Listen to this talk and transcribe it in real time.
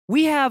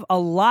We have a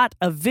lot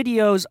of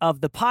videos of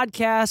the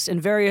podcast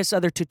and various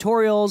other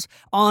tutorials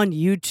on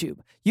YouTube.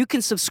 You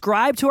can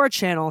subscribe to our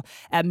channel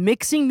at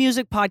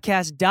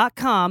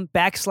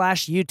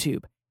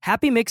mixingmusicpodcast.com/YouTube.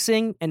 Happy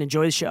mixing and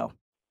enjoy the show.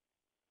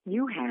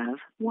 You have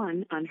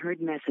one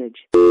unheard message.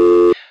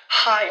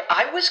 Hi,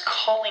 I was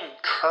calling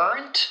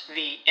Current,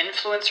 the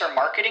influencer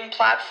marketing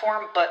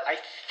platform, but I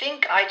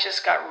think I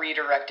just got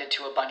redirected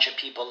to a bunch of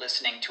people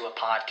listening to a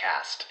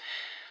podcast.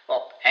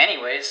 Well,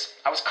 anyways,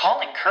 I was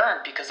calling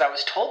Current because I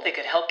was told they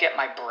could help get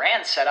my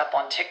brand set up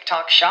on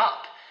TikTok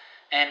Shop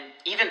and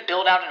even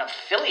build out an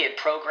affiliate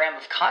program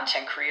of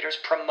content creators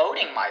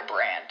promoting my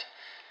brand.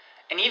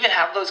 And even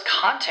have those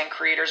content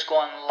creators go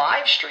on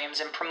live streams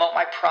and promote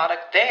my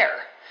product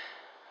there.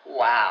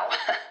 Wow,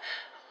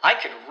 I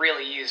could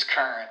really use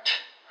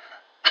Current.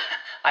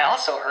 I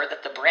also heard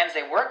that the brands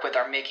they work with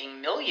are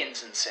making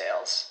millions in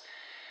sales.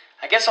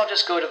 I guess I'll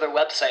just go to their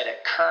website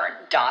at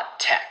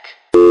current.tech.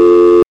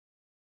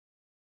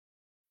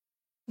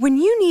 When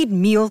you need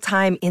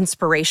mealtime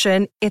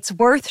inspiration, it's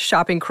worth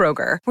shopping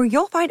Kroger, where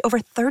you'll find over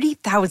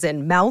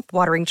 30,000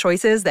 mouth-watering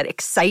choices that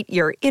excite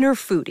your inner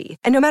foodie.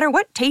 And no matter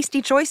what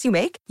tasty choice you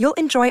make, you'll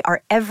enjoy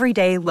our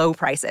everyday low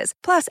prices,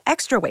 plus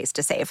extra ways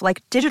to save,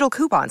 like digital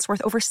coupons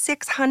worth over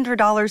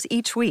 $600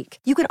 each week.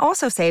 You can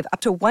also save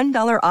up to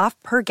 $1 off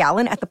per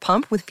gallon at the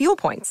pump with fuel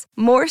points.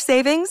 More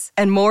savings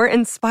and more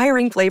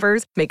inspiring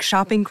flavors make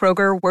shopping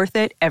Kroger worth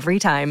it every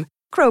time.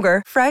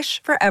 Kroger,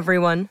 fresh for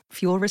everyone.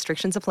 Fuel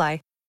restrictions apply.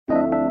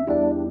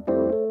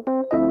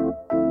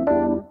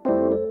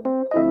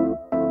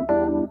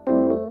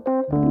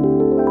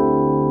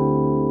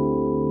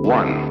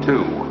 1,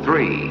 2,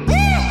 3.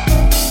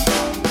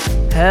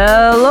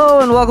 Hello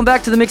and welcome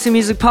back to the Mixing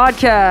Music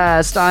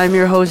Podcast. I'm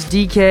your host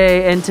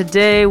DK, and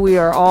today we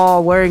are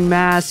all wearing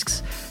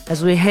masks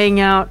as we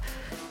hang out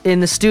in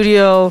the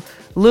studio.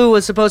 Lou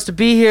was supposed to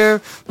be here,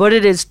 but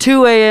it is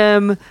 2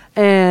 a.m.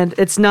 and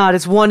it's not.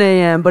 It's 1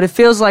 a.m., but it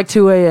feels like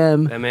 2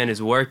 a.m. That man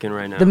is working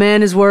right now. The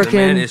man is working. The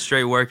man is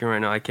straight working right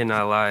now. I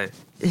cannot lie.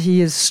 He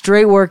is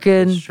straight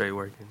working. Straight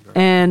working, bro.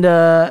 And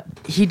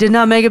he did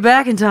not make it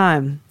back in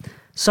time.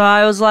 So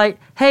I was like,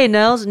 hey,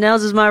 Nels.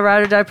 Nels is my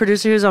ride or die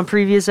producer who's on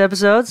previous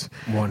episodes.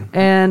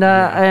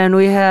 And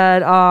we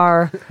had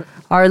our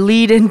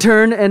lead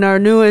intern and our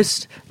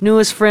newest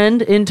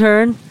friend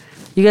intern.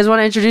 You guys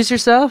want to introduce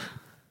yourself?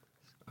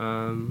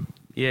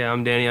 Yeah,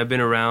 I'm Danny. I've been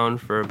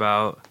around for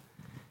about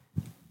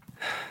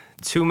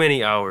too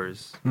many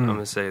hours. I'm going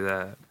to say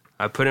that.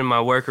 I put in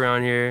my work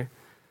around here.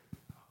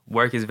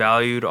 Work is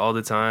valued all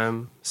the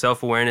time.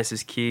 Self-awareness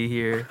is key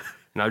here.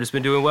 And I've just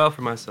been doing well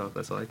for myself.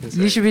 That's all I can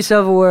say. You should be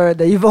self-aware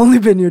that you've only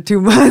been here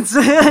 2 months.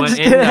 But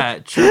in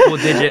that,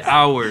 triple-digit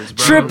hours,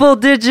 bro.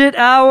 Triple-digit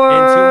hours. In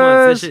 2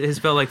 months. This shit has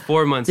felt like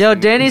 4 months. Yo,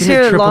 Danny's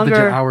here longer.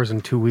 Triple-digit hours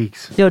in 2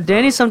 weeks. Yo,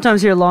 Danny's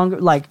sometimes here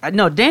longer.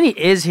 No, Danny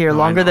is here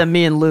longer than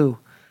me and Lou.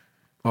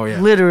 Oh, yeah.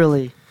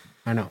 Literally.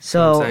 I know.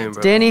 So, saying,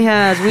 bro. Danny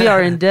we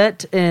are in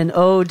debt and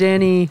owe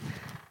Danny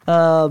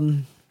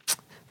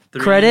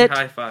credit.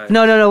 High five.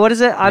 No. What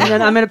is it?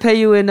 I'm gonna pay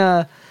you in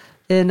not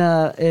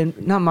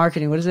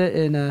marketing. What is it?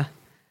 And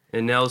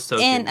Nels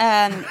token.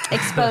 In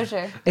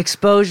exposure.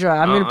 Exposure.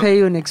 I'm gonna pay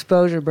you in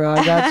exposure, bro.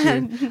 I got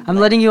you. I'm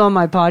letting you on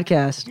my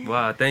podcast.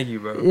 Wow, thank you,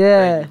 bro.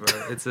 Yeah.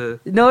 Thank you,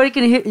 bro. Nobody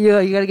can hear you.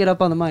 You gotta get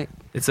up on the mic.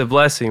 It's a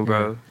blessing,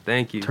 bro.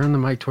 Thank you. Turn the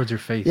mic towards your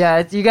face.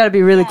 Yeah, you gotta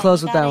be really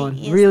close with that one.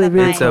 Really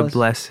It's close. a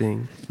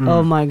blessing.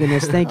 Oh my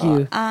goodness, thank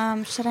you.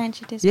 Should I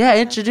introduce Yeah,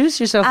 myself? introduce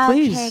yourself,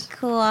 please. Okay,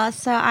 cool.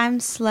 So I'm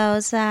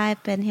Sloza.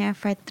 I've been here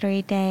for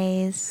 3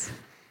 days.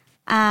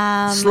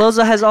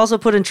 Sloza has also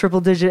put in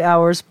triple-digit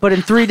hours, but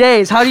in 3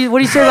 days. What do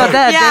you say about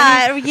that?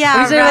 Danny? Yeah, What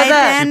do you say about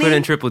that? She put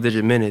in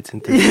triple-digit minutes.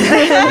 And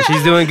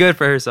she's doing good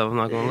for herself. I'm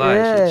not gonna lie.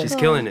 Yeah. She's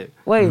killing it.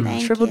 Wait,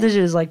 Thank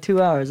triple-digit is like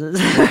 2 hours.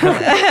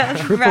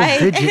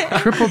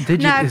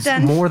 Triple-digit No, I've is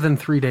done- more than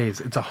 3 days.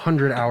 It's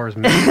 100 hours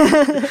minimum.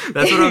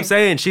 That's what I'm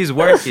saying. She's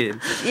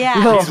working.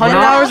 Yeah. Yo, 100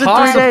 not hours in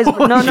 3 days.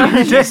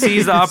 No. She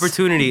sees the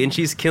opportunity and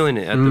she's killing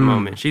it at the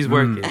moment. She's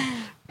working.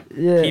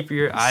 Yeah. Keep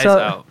your eyes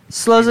out.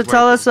 Sloza, She's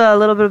tell working. us a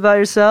little bit about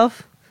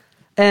yourself.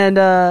 And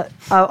I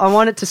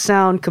want it to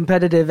sound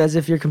competitive as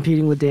if you're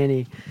competing with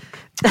Danny.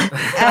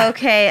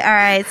 Okay, all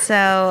right.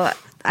 So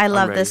I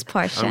love ready. this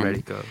portion. I'm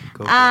ready. Go.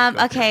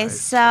 Okay,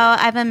 so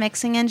I'm a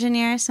mixing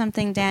engineer,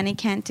 something Danny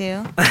can't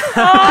do.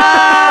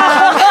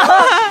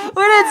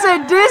 We didn't say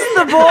diss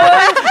the boy.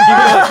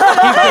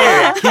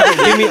 Keep going.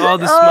 Give me all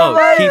the smoke.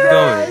 Keep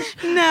going.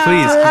 No,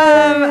 Please.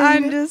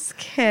 I'm just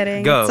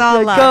kidding. Go. It's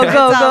all love. Go, It's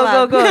all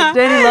love.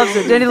 Danny loves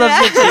it. Danny loves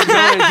it too.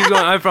 Keep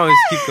going. I promise.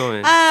 Keep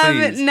going.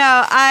 Please.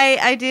 No,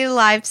 I do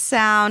live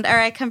sound, or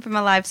I come from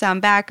a live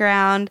sound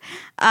background,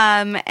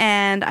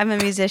 and I'm a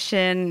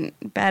musician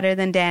better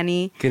than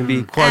Danny. Gonna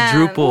be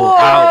quadruple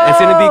out. It's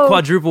gonna be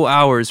quadruple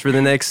hours for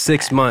the next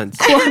 6 months.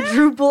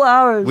 Quadruple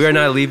hours. We are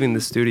not leaving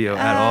the studio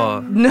at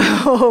all.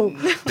 No.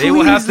 They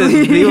will have to.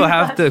 They will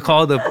have to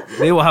call the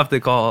they will have to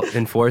call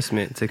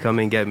enforcement to come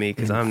and get me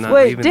because I'm not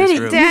Wait, leaving Danny, this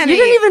room. Danny, you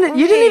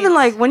didn't even wait.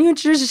 like when you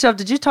introduced yourself.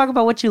 Did you talk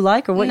about what you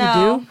like or what No,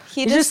 you do?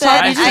 he you just talked-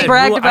 said- you just I-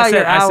 bragged who- about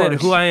your hours. I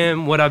said who I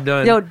am, what I've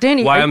done, Yo,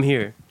 Danny, why I- I'm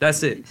here.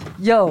 That's it.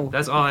 Yo,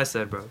 That's all I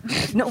said, bro.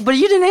 no, but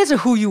you didn't answer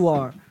who you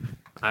are.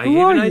 I Who gave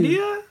are an you?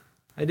 idea.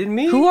 I didn't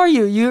mean. Who are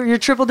you? You're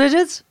triple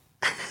digits?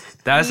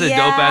 That's a Yeah,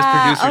 dope ass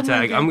oh producer my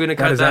tag. God. I'm gonna That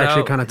cut is that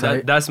actually out. kinda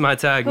tight. That's my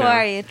tag Who now.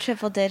 are you?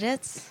 Triple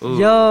digits? Ooh,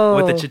 Yo.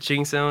 with the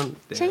cha-ching sound.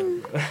 Damn.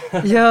 Ching.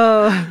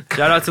 Yo.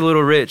 Shout out to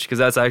Little Rich because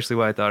that's actually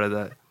why I thought of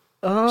that.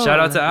 Oh, Shout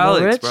out to Lil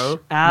Alex, Rich? bro.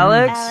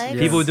 Alex. Alex.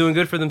 People doing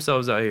good for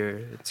themselves out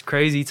here. It's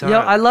crazy time. Yo,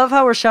 I love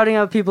how we're shouting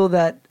out people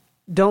that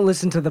don't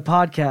listen to the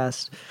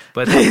podcast.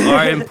 but they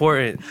are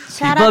important.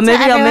 Shout But out maybe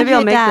to I'll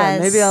everyone make who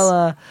them. does. Maybe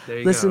I'll There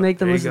you listen, go. make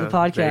them There you listen to the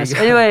go. There you podcast.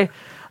 go. Anyway,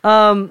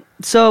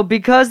 so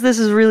because this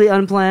is really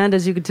unplanned,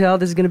 as you can tell,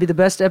 this is going to be the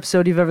best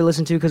episode you've ever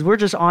listened to because we're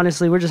just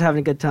having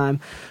a good time.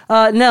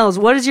 Nels,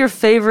 what is your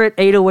favorite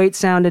 808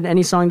 sound in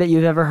any song that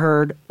you've ever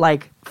heard,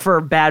 like for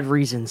bad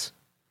reasons?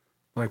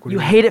 Like, what You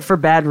do hate it for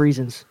bad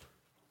reasons.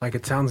 Like,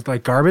 it sounds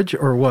like garbage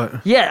or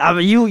what? Yeah, I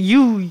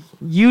mean,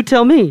 you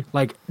tell me.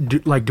 Like,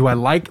 do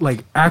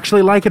I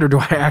actually like it or do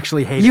I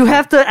actually hate You it?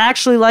 have to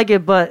actually like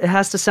it, but it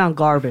has to sound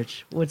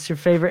garbage. What's your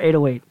favorite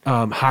 808?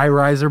 High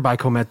Riser by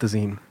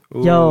Comethazine.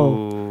 Yo,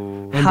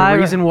 Ooh. And High the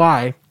Ri- reason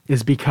why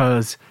is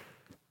because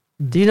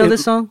do you know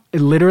this song?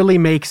 it literally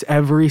makes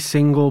every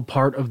single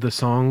part of the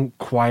song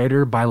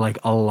quieter by like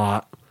a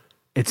lot.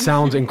 It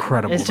sounds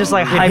incredible. It's just bro.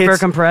 like It hits- hyper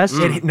compressed.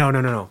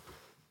 No.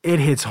 It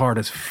hits hard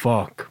as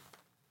fuck.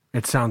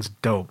 It sounds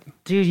dope.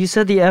 Dude, you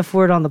said the F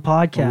word on the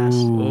podcast.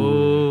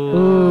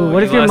 Ooh.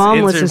 What if You your lost mom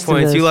intern listens to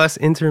points. this? You lost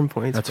intern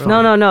points. That's bro.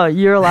 fine. No.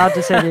 You're allowed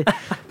to say it.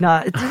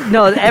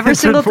 No. Every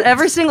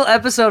single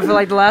episode for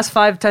like the last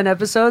 5-10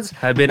 episodes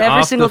Have been every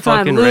off the single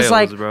time. fucking Lou's rails,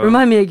 like, bro.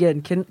 remind me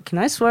again. Can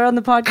I swear on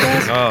the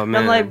podcast? Oh, And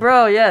man. I'm like,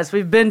 bro, yes,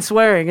 we've been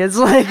swearing. It's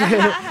like,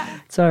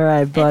 it's all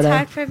right, but It's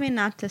hard for me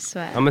not to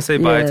sweat. I'm gonna say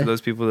bye Yeah. to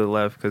those people that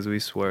left because we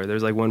swear.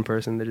 There's like one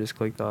person that just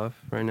clicked off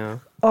right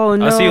now. oh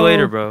no. I'll see you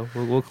later, bro.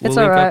 We'll It's link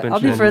alright. up and I'll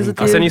be shit. friends with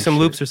I'll you. send you some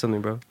loops or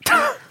something, bro.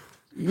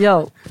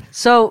 Yo,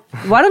 so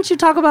why don't you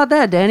talk about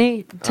that,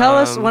 Danny? Tell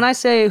us when I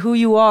say who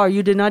you are,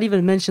 you did not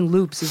even mention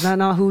loops. Is that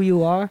not who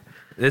you are?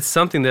 It's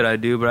something that I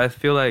do, but I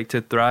feel like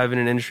to thrive in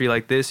an industry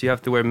like this, you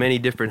have to wear many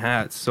different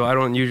hats. So I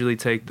don't usually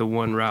take the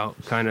one route.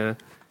 Kind of.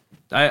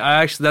 I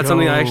actually that's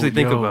something I actually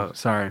think about.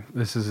 Sorry,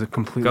 this is a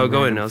completely Go ahead,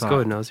 random Nels. thought. Go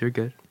ahead, Nels. You're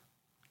good.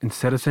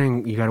 Instead of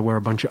saying you got to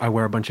wear I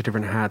wear a bunch of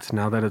different hats.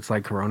 Now that it's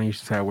like Corona, you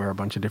should say I wear a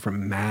bunch of different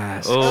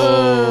masks.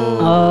 Oh.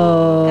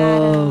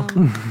 Oh,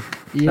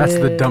 That's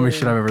the yeah. dumbest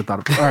shit I've ever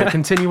thought of. All right,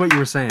 continue what you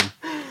were saying.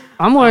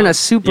 I'm wearing a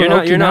super. You're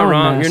not Okinawan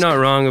wrong. mask. You're not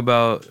wrong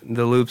about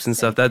the loops and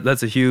stuff.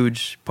 That's a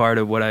huge part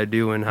of what I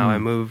do and how I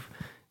move,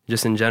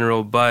 just in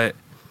general. But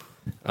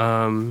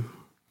I'm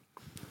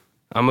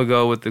gonna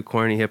go with the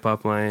corny hip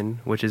hop line,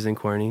 which isn't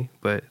corny,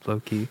 but low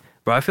key.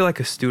 Bro, I feel like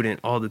a student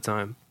all the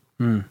time.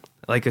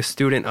 Like a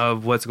student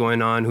of what's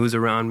going on, who's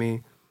around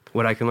me,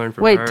 what I can learn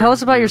from Wait, her, tell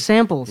us about you, your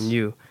samples. and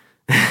you.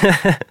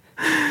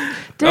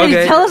 Danny,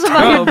 Okay. tell us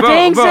about your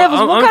dang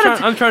samples. What kind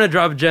of I'm trying to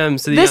drop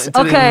gems to the, This-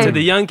 young, to, okay. to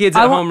the young kids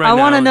at I wa- home right I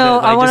wanna now.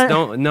 know- That, I like, just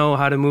wanna- don't know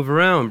how to move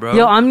around, bro.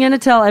 Yo, I'm going to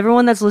tell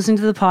everyone that's listening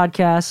to the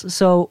podcast.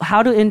 So,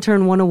 How to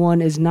Intern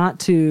 101 is not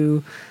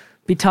to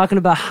be talking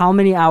about how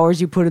many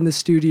hours you put in the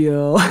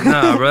studio.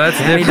 Nah, bro, that's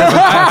different.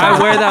 I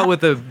wear that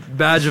with a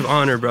badge of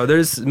honor, bro.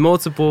 There's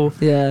multiple.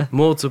 Yeah.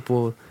 But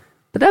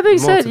But that being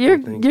said,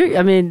 Multiple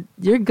things,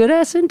 you're a good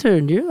ass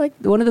intern. You're like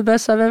one of the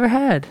best I've ever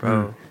had.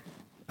 bro,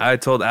 I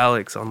told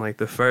Alex on like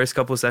the first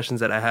couple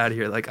sessions that I had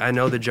here, like I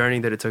know the journey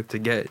that it took to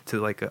get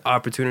to like an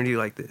opportunity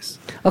like this.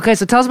 Okay,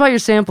 so tell us about your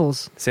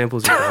samples.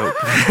 Samples are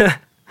dope.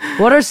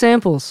 What are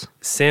samples?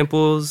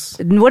 Samples,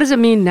 And what does it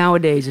mean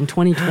nowadays in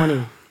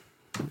 2020?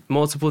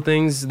 multiple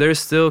things. There's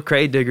still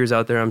crate diggers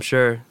out there, I'm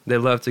sure. They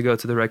love to go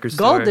to the record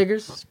store. Gold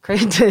diggers,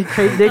 crate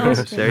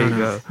diggers, There you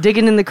go.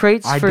 digging in the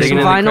crates I for dig some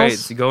Digging in the vinyls.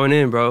 crates, going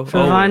in, bro. For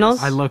Always. vinyls?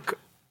 I look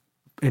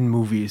in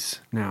movies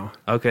now.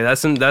 Okay, that's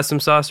some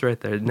sauce right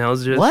there.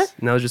 Nels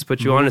just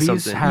put you onto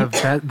Movies something.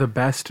 have the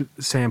best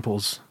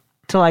samples.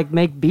 To like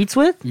make beats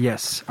with?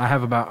 Yes, I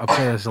have about a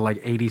playlist of like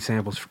 80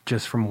 samples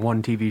just from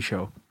one TV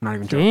show. Not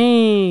even joking.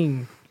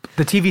 Dang.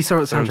 The TV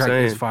what I'm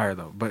soundtrack is saying. fire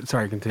though. But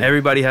sorry, continue.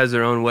 Everybody has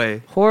their own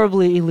way.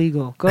 Horribly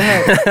illegal. Go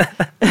ahead.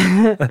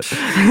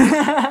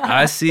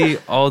 I see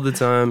all the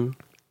time.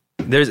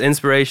 There's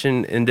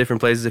inspiration in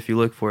different places if you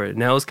look for it.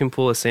 Nels can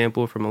pull a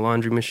sample from a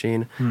laundry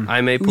machine.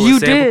 I may pull You a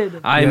sample.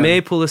 did. I Yeah.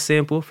 may pull a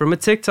sample from a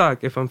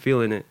TikTok if I'm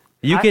feeling it.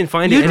 You can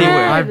find you it anywhere.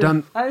 did. I've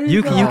done-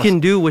 You can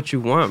do what you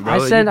want, bro.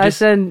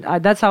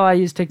 That's how I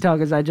use TikTok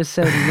is I just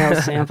send no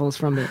samples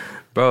from it.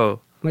 bro.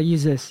 Like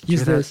use this,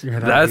 use this.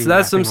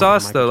 That's some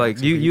sauce though.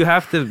 Like you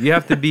have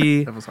to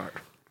be. That was hard.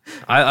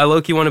 I low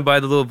key want to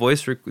buy the little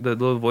voice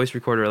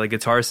recorder, like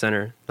Guitar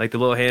Center, like the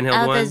little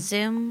handheld Oh, one. the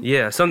Zoom.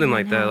 Yeah, something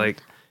like that. Like,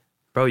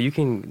 bro, you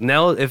can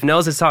if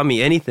Nels has taught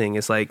me anything,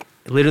 it's like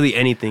literally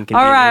anything can.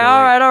 All be an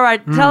right.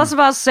 808. Tell us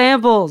about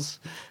samples.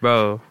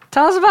 bro.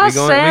 Tell us about We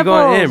samples.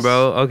 going in,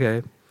 bro.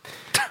 Okay.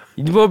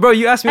 Well, bro,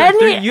 you asked me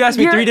And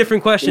you're- three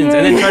different questions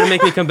and then try to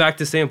make me come back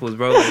to samples,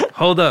 bro. Like,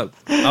 hold up.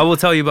 I will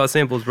tell you about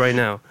samples right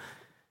now.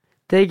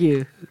 Thank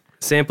you.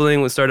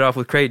 Sampling was started off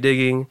with crate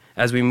digging.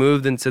 As we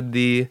moved into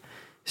the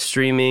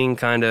streaming,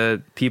 kind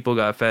of people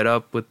got fed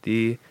up with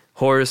the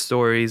horror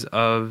stories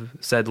of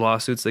said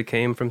lawsuits that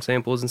came from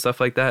samples and stuff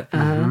like that.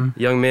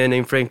 Young man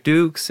named Frank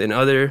Dukes and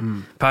other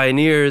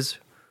pioneers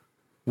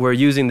were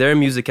using their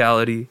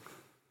musicality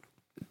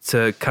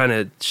to kind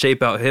of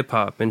shape out hip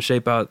hop and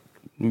shape out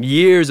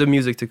years of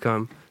music to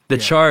come. The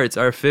charts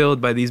are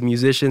filled by these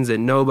musicians that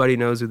nobody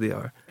knows who they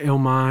are.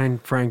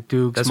 Illmind, Frank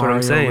Dukes, That's Mario what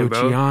I'm saying,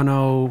 bro.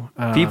 Luciano.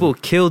 People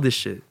kill this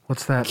shit.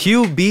 What's that?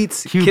 Q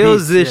Beats Q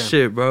kills Beats, this yeah.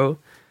 shit, bro.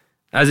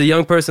 As a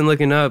young person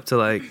looking up to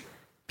like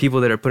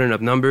people that are putting up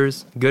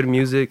numbers, good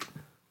music,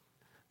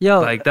 Yo,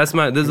 like those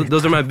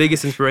are my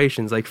biggest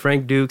inspirations. Like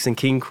Frank Dukes and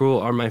King Cruel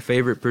are my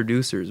favorite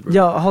producers, bro.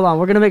 Yo, hold on.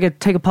 We're gonna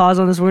take a pause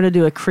on this. We're gonna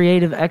do a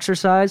creative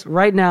exercise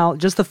right now.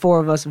 Just the four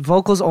of us,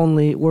 vocals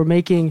only. We're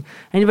making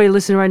anybody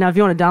listening right now. If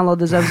you want to download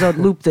this episode,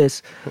 loop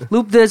this,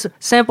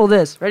 sample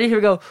this. Ready? Here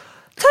we go.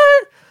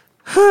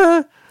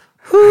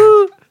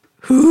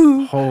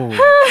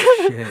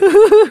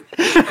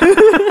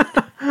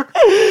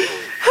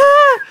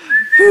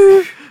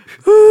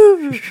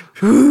 Holy shit.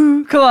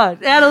 Come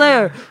on, add a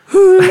layer.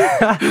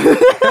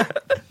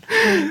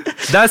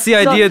 That's the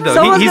idea, though.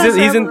 someone's gonna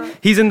He's sample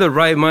he's in the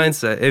right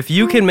mindset. If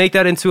you can make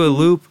that into a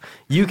loop,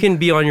 you can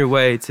be on your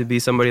way to be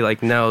somebody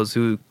like Nels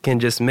who can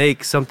just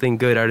make something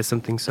good out of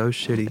something so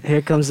shitty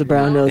Here comes the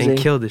brown and nosing.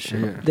 kill this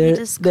shit. There,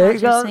 Just there you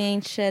go. consciously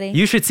ain't shitty.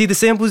 You should see the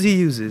samples he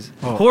uses.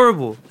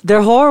 Horrible.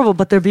 They're horrible,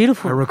 but they're I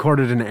beautiful.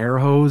 recorded an air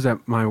hose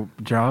at my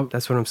job.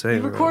 That's what I'm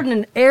saying. You're bro. recording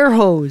an air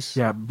hose.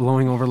 Yeah,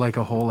 blowing over like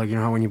a hole. Like, you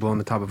know how when you blow on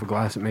the top of a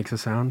glass, it makes a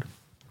sound?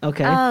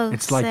 Okay. Oh,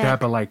 It's like sick. that,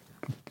 but like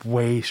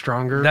way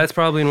stronger. That's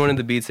probably in one of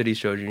the beats that he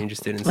showed you and you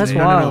just didn't That's see.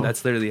 wild.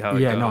 That's literally how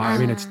it yeah, goes. no, I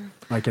mean, it's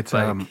like, it's,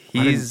 Like, I didn't-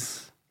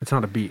 he's... it's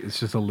not a beat. It's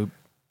just a loop.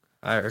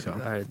 I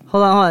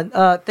Hold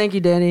on. Thank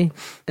you, Danny.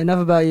 Enough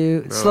about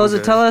you. Bro, Sloza,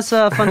 okay. tell us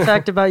a fun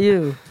fact about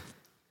you.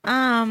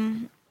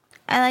 I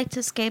like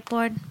to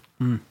skateboard,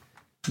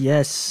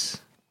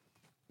 Yes.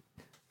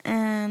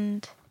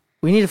 and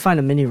We need to find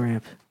a mini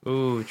ramp.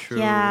 Ooh, true.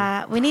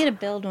 yeah, we need to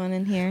build one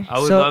in here. I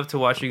would So- love to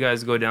watch you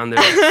guys go down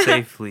there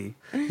safely.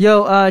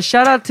 Yo,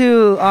 shout out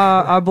to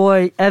our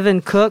boy Evan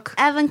Cook.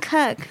 Evan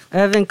Cook.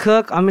 Evan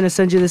Cook, I'm going to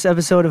send you this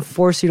episode and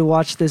force you to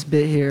watch this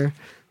bit here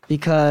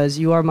because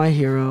you are my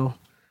hero.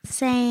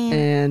 Same.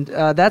 And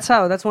that's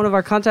one of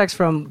our contacts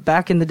from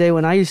back in the day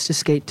when I used to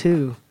skate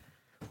too,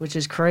 which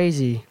is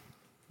crazy.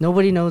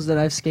 Nobody knows that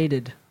I've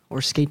skated or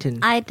skating.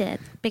 I did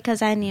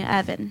because I knew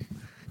Evan.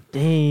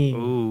 Dang.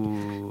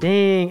 Ooh.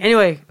 Dang.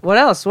 Anyway, what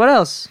else?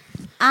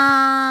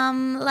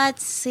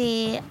 Let's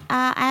see.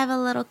 I have a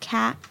little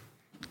cat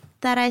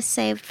that I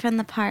saved from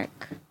the park.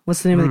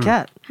 What's the name of the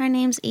cat? Her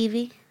name's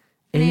Evie.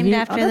 Evie? Named Oh,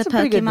 after that's the a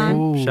pretty good Pokemon. name.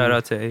 Ooh. Shout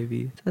out to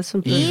Avie. That's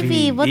some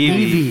Evie, what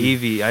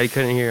Evie. I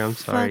couldn't hear. I'm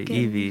sorry. Fucking-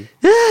 Evie.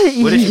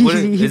 the What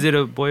is it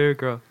a boy or a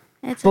girl?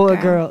 It's boy, a or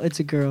girl. girl. It's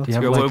a girl. Do you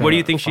have, Girl, like, what do a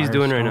you think she's fire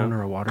doing right stone now?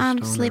 Or a water I'm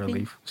stone or sleeping. a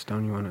leaf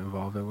stone you want to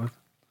evolve it with?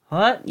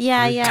 What?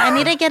 Yeah. I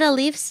need to get a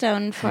leaf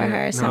stone for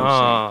her or some shit.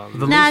 Oh,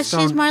 The Nah, leaf she's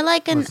stone more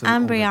like an was an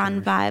older Umbreon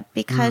generation. vibe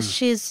because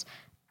she's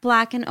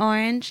black and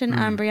orange and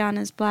Umbreon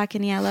is black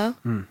and yellow.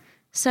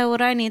 So what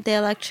do I need? The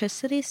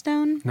electricity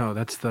stone? No,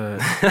 that's the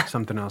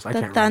something else. I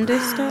The can't thunder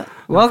remember. stone?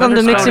 Welcome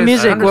to Thunderstone Mixing is-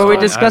 Music, where we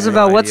Thunderstone- discuss I have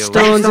about no what idea.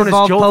 stones Thunderstone is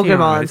evolve Jolteon. What are you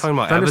Pokemon. talking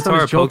about? Thunderstone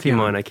Avatar or is Jolteon.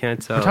 Pokemon? I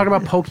can't tell. We're talking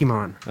about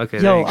Pokemon. Okay.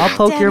 Yo, there you I'll go.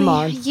 poke your Danny,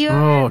 mon. you're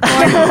Oh,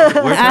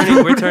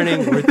 We're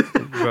turning.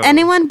 Bro.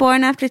 Anyone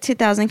born after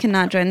 2000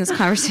 cannot join this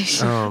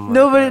conversation. Oh my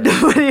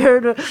Nobody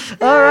heard. All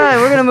right,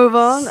 we're gonna move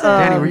on.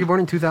 Danny, were you born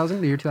in 2000?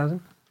 The year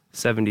 2000?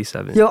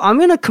 77. Yo, I'm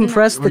gonna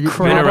compress Were the you- Been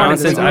crap. around out of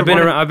since this. I've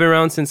been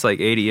around since like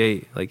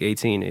 88, like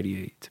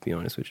 1888. To be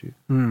honest with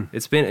you,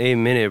 it's been a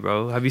minute,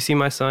 bro. Have you seen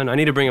my son? I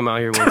need to bring him out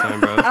here one time,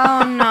 bro.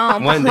 Oh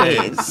no, One day.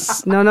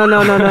 please. No. No,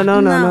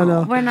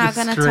 we're not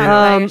gonna talk Straight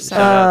about up. yourself.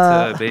 Shout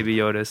out to Baby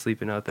Yoda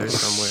sleeping out there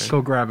somewhere.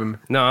 Go grab him.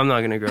 No, I'm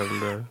not gonna grab him,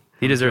 bro.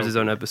 He deserves his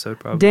own episode,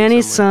 probably.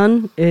 Danny's somewhere.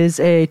 son is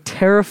a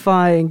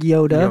terrifying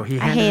Yoda. Yo, he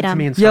I handed hate it to him.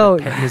 me and Yo,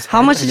 started petting his how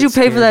head, much and did you it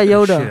pay for that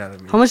scared the shit out Yoda?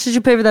 of me. How much did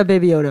you pay for that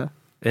baby Yoda?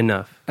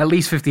 Enough. At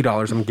least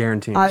 $50, I'm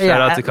guaranteeing. Yeah,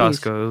 Shout out to at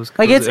least. Costco. It was,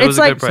 Like, it was it's a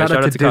like- good price.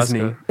 Shout out to Disney.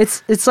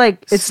 Costco. It's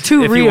like it's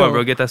too If real. you want,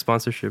 bro, get that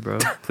sponsorship, bro.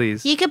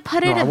 Please. You could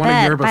put No, it I to want a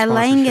bed Yerba by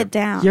laying sponsorship. it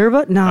down.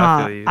 Yerba?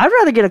 Nah, feel you. I'd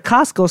rather get a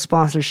Costco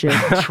sponsorship.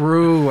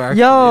 True,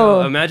 actually.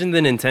 Yo, Imagine the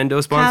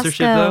Nintendo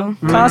sponsorship, Costco.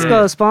 though.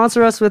 Costco,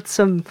 sponsor us with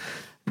some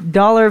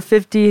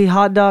 $1.50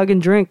 hot dog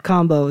and drink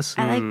combos.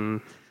 I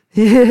like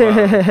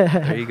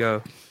Wow, there you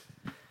go.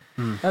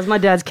 That's my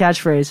dad's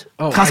catchphrase.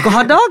 Oh, Costco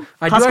hot dog?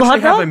 I do Costco actually hot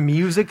have a dog?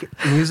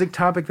 music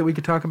topic that we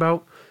could talk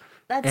about.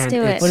 Let's And do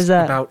it. it's- What is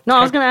that? about No,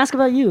 I was tech- gonna ask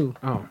about you.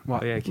 Oh,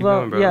 what? Oh, yeah, keep Well,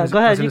 going, bro. yeah, go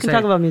ahead. gonna You can say-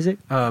 talk about music.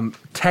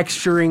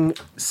 Texturing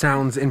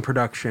sounds in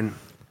production.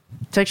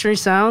 Texturing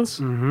sounds.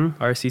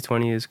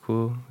 RC20 is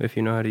cool if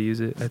you know how to use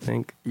it, I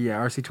think. Yeah,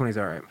 RC20 is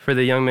all right. For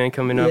the young man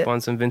coming up Yeah. on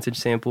some vintage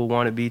sample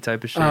wannabe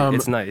type of shit, Um,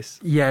 it's nice.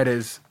 Yeah, it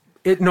is.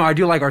 No, I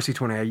do like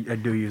RC20. I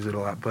do use it a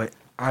lot, but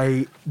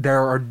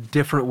there are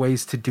different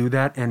ways to do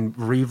that, and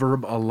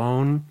reverb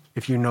alone,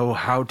 if you know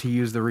how to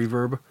use the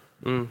reverb,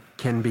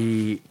 can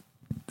be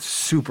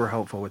super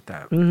helpful with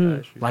that.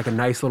 Like a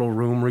nice little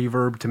room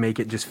reverb to make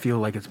it just feel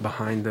like it's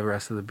behind the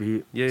rest of the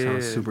beat.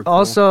 Sounds super cool.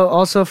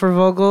 Also for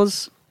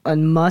vocals, a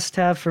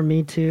must-have for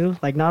me too.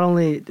 Like not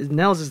only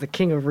Nels is the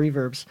king of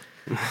reverbs.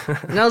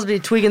 Nels be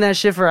tweaking that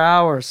shit for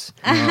hours.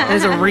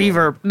 It's a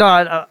reverb.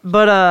 No,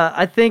 but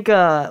I think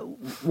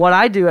what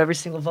I do every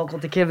single vocal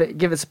to give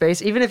it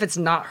space, even if it's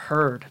not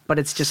heard, but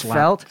it's just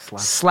felt,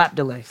 slap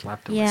delay.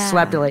 Yeah.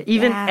 Slap delay.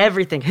 Even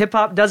everything. Hip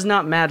hop does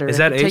not matter. Is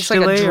that It takes H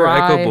delay or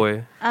Echo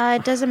Boy?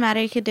 It doesn't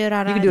matter. You could do it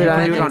on. You can do it on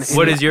either. anything.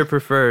 What is your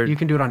preferred? You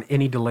can do it on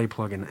any delay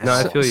plugin. No,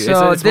 I feel you.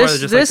 So it's more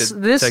just like this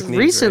the technique,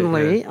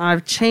 recently, right?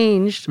 I've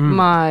changed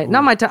my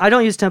I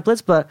don't use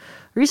templates, but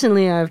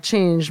recently I've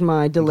changed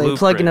my delay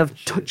plugin of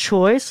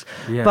choice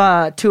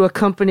to a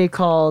company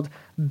called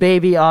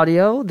Baby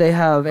Audio. They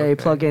have a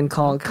plugin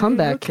called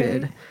Comeback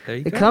Kid.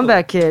 The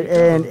Comeback Kid,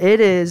 and it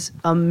is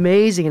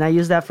amazing. And I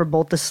use that for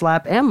both the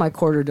slap and my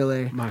quarter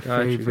delay. My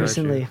favorite.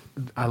 Recently.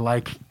 I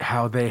like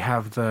how they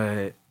have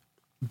the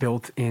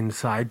built-in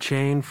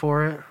sidechain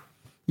for it.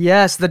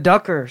 Yes, the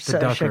ducker. The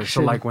ducker.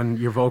 So like when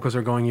your vocals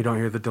are going, you don't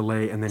hear the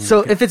delay, and then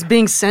so if it's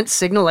being sent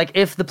signal, like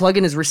if the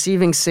plugin is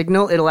receiving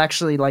signal, it'll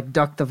actually like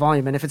duck the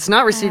volume, and if it's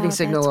not receiving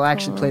signal, it'll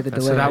actually play the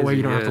delay. So that way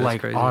you don't have Yeah, to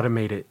like that's crazy.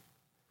 automate it,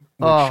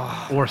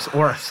 or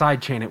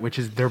sidechain it, which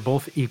is they're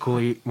both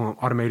equally. Well,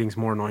 automating's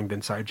more annoying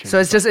than sidechain. So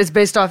it's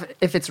based off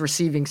if it's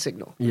receiving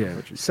signal. Yeah.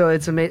 So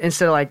it's amazing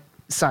instead of like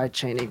side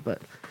chaining,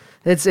 but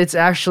it's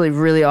actually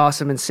really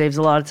awesome and saves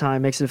a lot of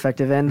time, makes it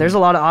effective. And there's a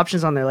lot of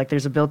options on there. Like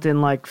there's a built-in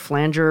like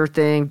flanger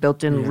thing,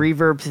 built-in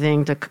reverb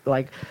thing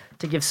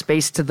to give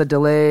space to the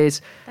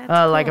delays,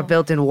 like a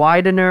built-in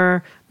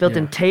widener,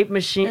 built-in tape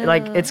machine.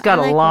 Like it's got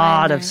I a like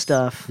lot of wideners.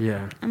 stuff.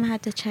 Yeah. I'm gonna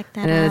have to check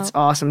that And out. it's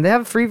awesome. They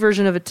have a free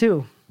version of it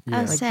too. Oh,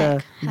 Like sick.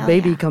 the Hell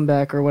baby yeah.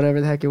 comeback or whatever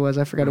the heck it was.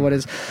 I forgot what it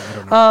is.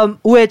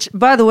 Which,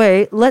 by the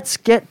way, let's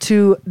get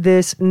to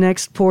this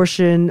next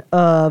portion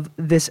of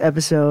this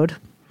episode.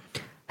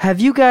 Have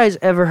you guys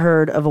ever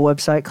heard of a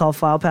website called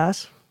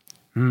FilePass?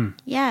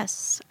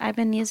 Yes, I've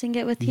been using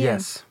it with you.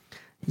 Yes.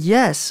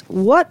 Yes.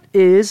 What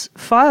is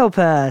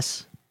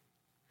FilePass?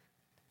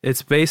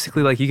 It's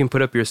basically like you can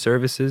put up your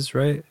services,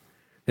 right?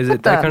 Is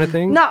it that kind of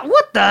thing? No,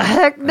 what the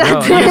heck?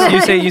 No,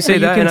 you say So that.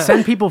 you can and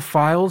send people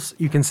files.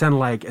 You can send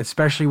like,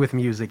 especially with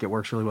music, it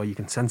works really well. You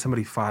can send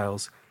somebody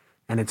files,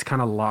 and it's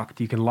kind of locked.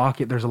 You can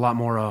lock it. There's a lot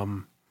more.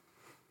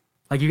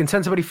 Like you can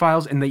send somebody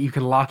files, and that you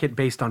can lock it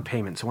based on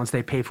payment. So once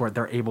they pay for it,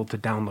 they're able to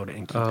download it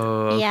and keep it.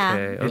 Oh, Yeah,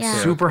 okay. yeah.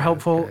 It's super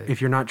helpful if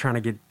you're not trying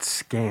to get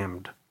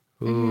scammed.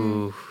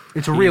 Ooh.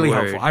 It's really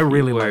Keyword, helpful. I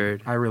really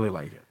keyword.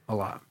 like it a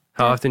lot.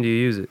 How often do you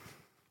use it?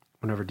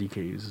 Whenever DK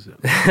uses it.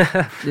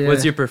 Yeah.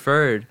 What's your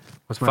preferred?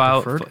 What's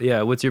my preferred?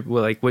 Yeah. What's your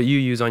what you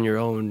use on your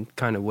own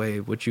kind of way?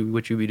 What you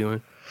be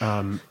doing?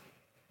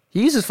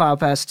 He uses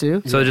FilePass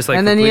too. So just like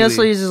and then he also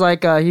completely- uses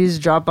like he uses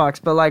Dropbox.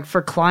 But like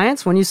for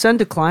clients, when you send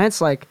to clients,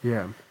 like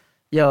Yeah.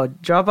 yo,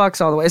 Dropbox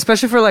all the way,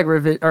 especially for like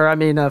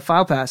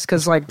FilePass,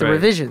 because like the Right.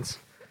 revisions.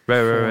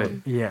 Right.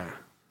 Yeah.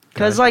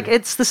 Because like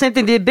it's the same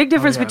thing. The big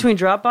difference yeah. between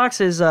Dropbox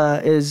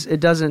is it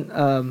doesn't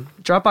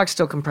Dropbox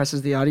still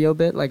compresses the audio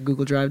bit like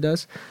Google Drive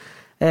does,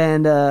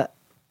 and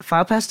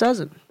FilePass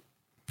doesn't.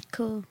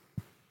 Cool.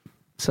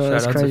 So Shout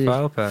that's out to crazy.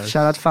 FilePass.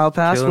 Shout out to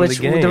FilePass. Killing Which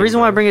the game, the reason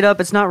why I bro. bring it up,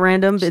 it's not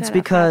random. Shout it's out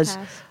because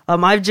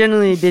FilePass. I've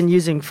generally been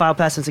using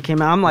FilePass since it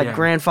came out. I'm like Yeah.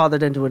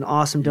 grandfathered into an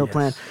awesome dope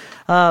Yes.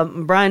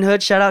 plan. Brian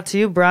Hood, shout out to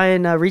you.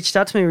 Brian reached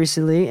out to me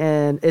recently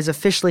and is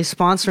officially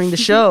sponsoring the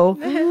show.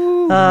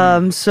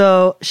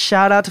 So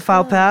shout out to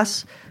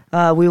FilePass.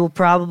 We will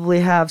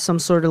probably have some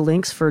sort of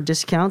links for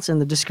discounts in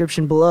the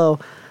description below.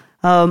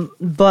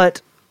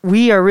 But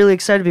we are really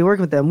excited to be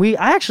working with them.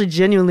 I actually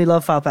genuinely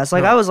love FilePass.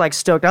 Like I was like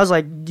stoked. I was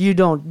like, you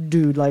don't,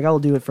 dude. Like I will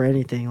do it for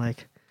anything.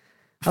 Like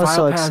I was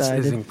so FilePass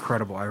excited. is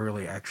incredible. I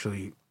really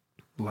actually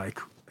like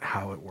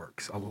how it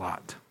works a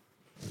lot.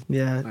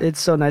 Yeah, it's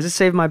so nice. It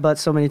saved my butt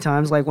so many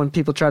times. Like when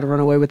people try to run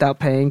away without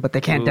paying, but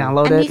they can't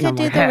download And it. you could I'm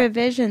do like, the "Heck."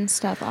 revision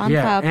stuff on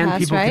Yeah, and FilePass,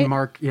 people right? can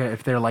mark. Yeah,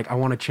 if they're like, I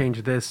want to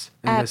change this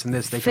and At this and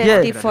this, they can 54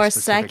 mark it at a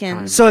specific seconds.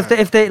 time. So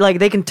if they like,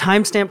 they can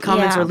timestamp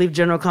comments Yeah. or leave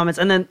general comments,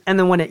 and then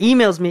when it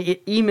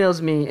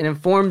emails me and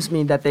informs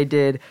me that they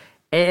did,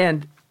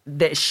 and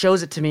that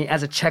shows it to me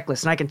as a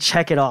checklist, and I can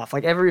check it off.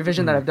 Like every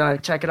revision that I've done, I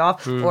check it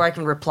off, or I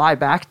can reply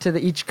back to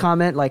each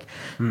comment. Like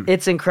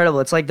it's incredible.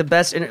 It's like the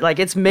best. Like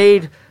it's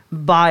made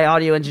by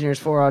audio engineers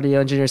for audio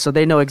engineers, so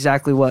they know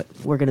exactly what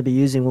we're going to be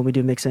using when we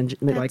do mixing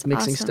That's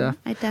awesome. stuff.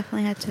 I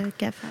definitely had to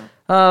get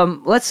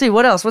File. Let's see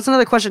what else. What's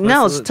another question?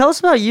 Nels, tell us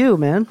about you,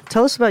 man.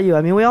 Tell us about you.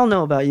 I mean, we all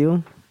know about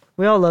you.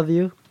 We all love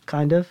you,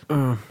 kind of.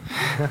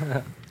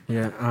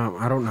 Yeah,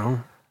 I don't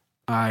know.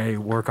 I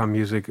work on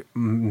music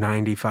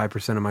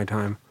 95% of my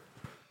time,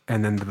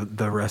 and then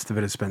the rest of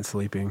it is spent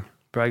sleeping.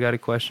 Bro, I got a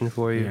question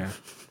for you. Yeah.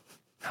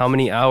 How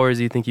many hours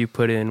do you think you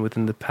put in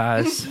within the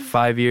past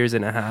 5 years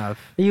and a half?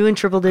 Are you in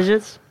triple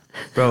digits?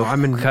 Bro,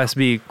 I'm in- has to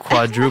be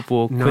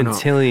quadruple, No.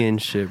 quintillion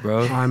shit,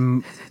 bro.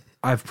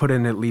 I've put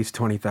in at least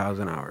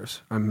 20,000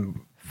 hours.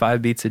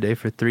 5 beats a day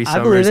for 3 I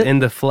believe summers it. in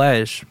the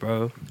flesh,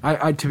 bro.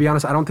 I to be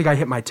honest, I don't think I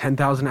hit my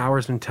 10,000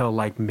 hours until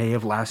like May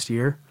of last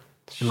year,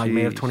 in like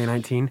May of Sheesh.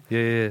 2019.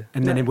 Yeah.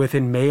 And then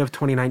within May of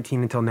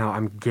 2019 until now,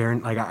 I'm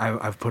guaranteed. Like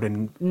I've put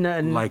in No,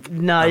 like a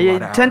no, lot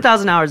of hours.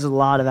 10,000 hours is a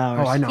lot of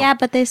hours. Oh, I know. Yeah,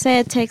 but they say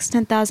it takes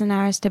 10,000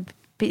 hours to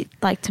be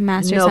like to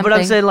master No, something. but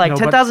I'm saying like No,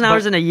 but- 10,000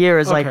 hours but- in a year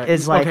is like okay,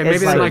 is like okay,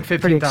 is maybe like, like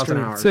pretty 15,000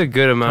 extreme. hours. It's a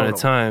good amount of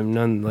Total. time.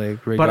 None like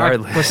But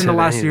regardless. within the of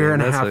last year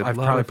and a anything. half, That's I've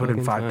lot probably of put in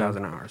fucking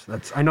 5,000 time. hours.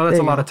 I know that's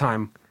There a you lot go. of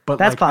time, but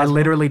That's like, I possible.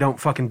 literally don't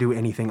fucking do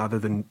anything other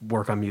than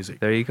work on music.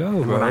 There you go,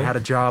 And bro. when I had a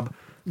job,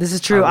 This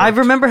is true. I I worked-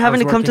 remember I having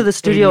was to come to working the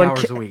studio 80 and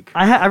hours a week.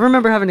 I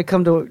remember having to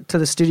come to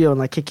the studio and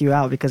like kick you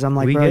out because I'm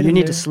like, We bro, you getting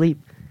need to there. sleep.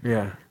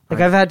 yeah. Like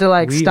I've had to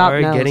like we stop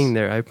are now. getting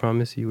there. I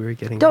promise you, we're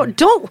getting there.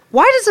 Don't.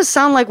 Why does it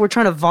sound like we're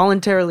trying to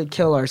voluntarily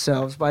kill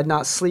ourselves by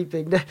not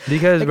sleeping?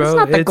 Because, Like, bro, it's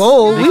not the it's-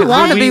 goal. We because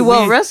want to be we-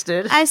 well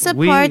rested. I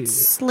support We-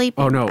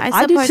 sleeping. Oh, no.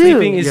 I do support too.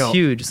 Sleeping is Yo,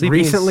 huge. Sleeping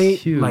recently,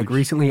 is huge. like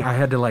recently, I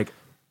had to like,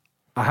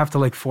 I have to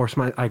like force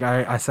my like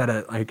I said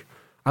it like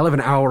I live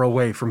an hour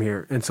away from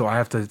here, and so I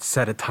have to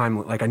set a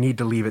time. Like I need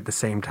to leave at the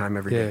same time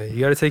every Yeah, day. you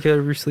got to take care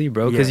of your sleep,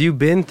 bro. Because Yeah. you've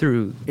been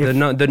through the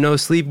If- no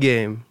sleep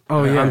game.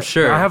 Oh yeah, I'm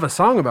sure. I have a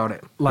song about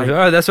it. Like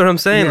Oh, that's what I'm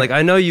saying. Yeah. Like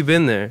I know you've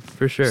been there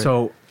for sure.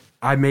 so,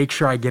 I make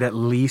sure I get at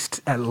least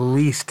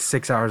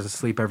 6 hours of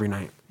sleep every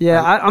night.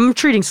 Yeah, I'm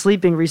treating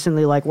sleeping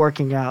recently like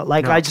working out.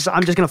 Like No.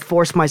 I'm just gonna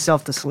force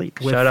myself to sleep.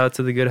 shout out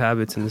to the good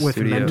habits in the with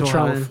studio. mental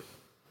Trying. health.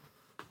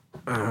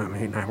 I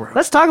mean,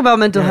 Let's talk about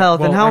mental Yeah,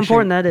 health and well, how actually-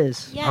 important that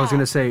is. Yeah. I was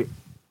gonna say,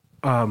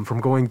 from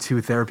going to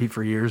therapy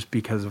for years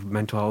because of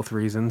mental health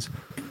reasons,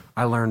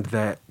 I learned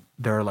that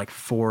there are like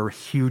 4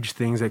 huge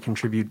things that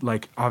contribute.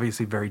 Like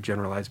obviously very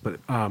generalized, but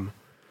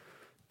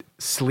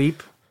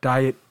sleep,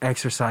 diet,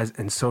 exercise,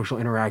 and social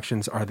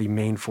interactions are the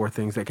main 4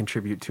 things that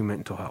contribute to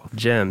mental health.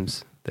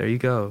 Gems. There you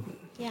go.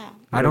 Yeah.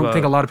 I don't about-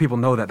 think a lot of people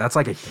know that. That's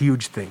like a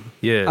huge thing.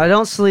 Yeah. I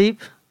don't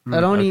sleep. I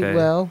don't eat Okay.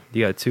 well.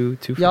 You got two.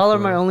 For Y'all are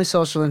 4. my only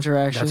social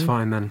interaction. That's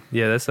fine then.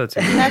 Yeah, that's not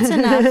too. bad. That's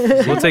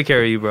enough. We'll take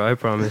care of you, bro. I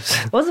promise.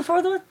 What's the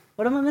fourth one?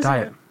 What am I missing?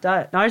 Diet.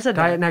 Diet. No, I said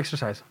Diet diet. and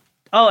exercise.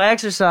 Oh,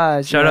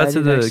 exercise. Shout Yeah, out I to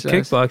need the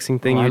exercise.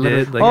 kickboxing thing Oh, I you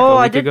literally- did. Like Oh, a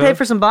I week did ago. pay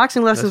for some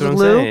boxing lessons That's with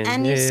what I'm Lou. saying.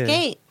 And you Yeah.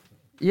 skate.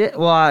 Yeah,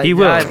 well, He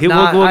will. I've We'll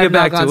not- get I've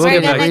back not to it. gone We'll We're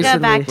get skating back gonna to go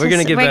it. back. We're gonna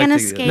To, get we're back gonna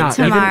to skate Nah,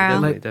 even, tomorrow.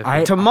 like,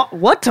 Definitely.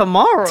 What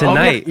tomorrow?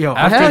 Tonight. yo,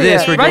 After hell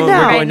this, yeah. we're Right going.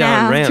 now. We're going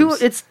down Right now.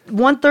 ramps. It's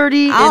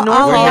 1:30 in I'll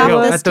North lay Iowa. off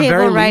Yo, this at the table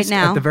very right least,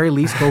 now. At the very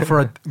least,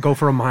 go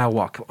for a mile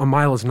walk. A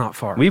mile is not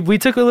far. We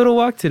took a little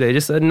walk today,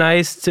 just a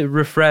nice to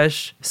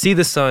refresh, see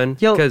the sun.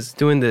 Yo. Because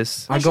doing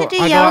this, We should do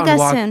I go out and yoga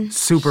walk soon.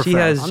 super She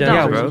fast. has I'm gems, down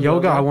yeah, for bro.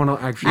 yoga. I want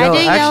to actually. I Yo, do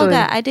actually-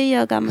 yoga. I do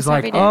yoga almost like,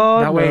 every day. Oh,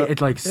 that way no.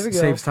 it like There we go.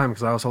 saves time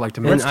because I also like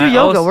to Let's meditate. do I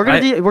yoga. also-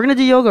 We're gonna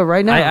do yoga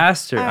right now. I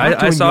asked her. I'm I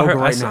doing saw her.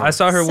 yoga right now. I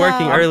saw her So-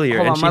 working earlier,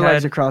 Hold and on, she my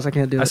legs had. are crossed. I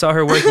can't do it. I saw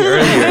her working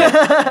earlier,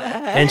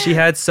 and she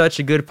had such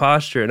a good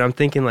posture. And I'm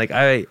thinking, like,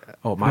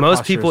 Oh, my most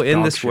posture people is in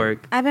dog this shit. work,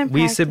 I've been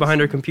we sit behind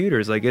our practicing.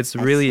 computers. Like, it's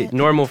That's really it.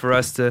 normal for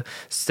us to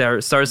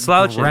start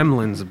slouching.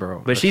 Gremlins,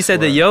 bro. But I she said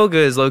that swear. yoga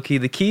is low key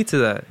the key to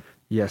that.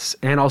 Yes,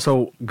 and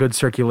also good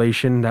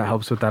circulation that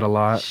helps with that a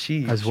lot,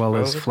 Sheesh, as well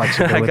bro. as I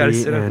flexibility. gotta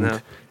sit up and now.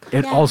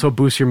 it Yeah. also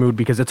boosts your mood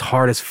because it's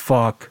hard as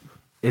fuck.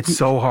 It's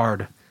so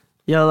hard.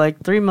 Yo,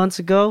 like 3 months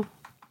ago,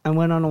 I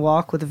went on a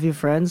walk with a few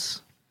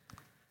friends,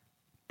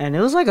 and it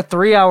was like a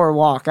 3-hour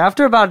walk.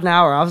 After about an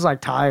hour, I was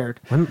like tired.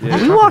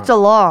 We walked a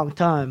long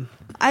time.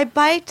 I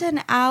biked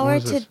an hour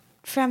was this?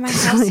 from my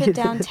house to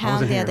downtown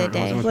wasn't the here. other I wasn't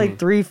day. It was with like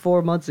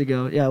 3-4 months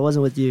ago. Yeah, it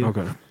wasn't with you.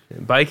 Okay.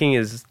 Biking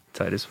is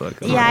tight as fuck.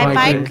 Yeah, I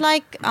Biking. biked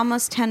like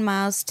almost 10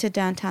 miles to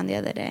downtown the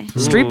other day.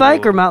 Street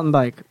bike or mountain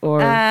bike,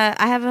 or I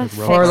have a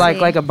fixie. or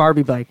like a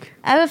Barbie bike.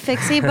 I have a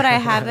fixie, but I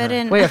have it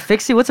in. Wait, a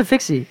fixie? What's a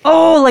fixie?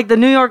 Oh, like the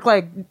New York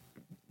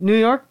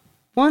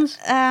ones.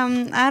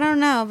 I don't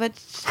know, but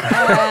Yo,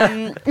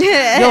 That's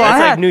I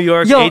like had- New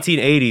York yo,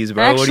 1880s,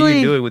 bro. What are actually-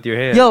 you doing with your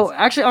hands? Yo,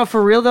 actually,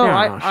 for real though,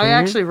 Yeah, I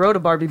actually rode a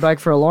Barbie bike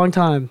for a long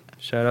time.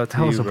 shout out to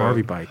That you, was a bro.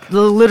 Barbie bike.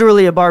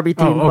 Literally a Barbie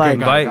themed Oh, okay, bike.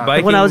 got it, got it.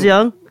 Biking, When I was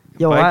young,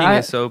 yo, biking I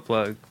is so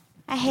plugged.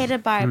 I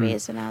hated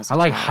Barbies when I was. I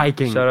like a child.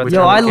 hiking. Shout out which to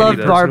Yo, I I'm love a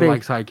person who Barbie.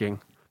 likes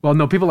hiking. Well,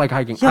 no, people like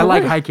hiking. Yo, I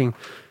like what- hiking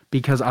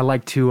because I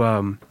like to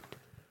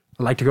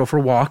go for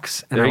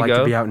walks and There I you like to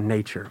go. be out in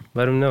nature.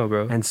 Let them know,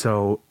 bro. And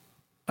so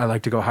I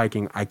like to go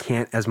hiking. I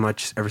can't as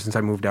much ever since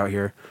I moved out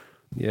here,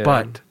 Yeah.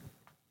 but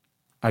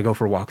I go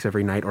for walks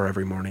every night or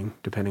every morning,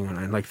 depending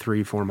on like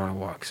 3-4 mile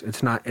walks.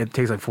 It's not. It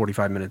takes like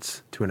 45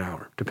 minutes to an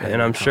hour, depending.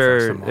 and I'm on how fast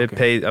sure I'm it walking.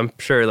 pays. I'm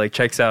sure like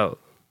checks out,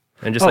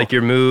 and just Oh, like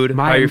your mood,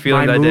 how you're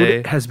feeling my that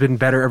mood day. has been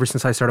better ever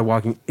since I started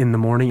walking in the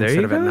morning There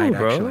instead you of at go, night.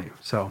 bro. Actually,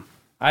 so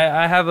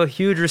I have a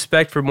huge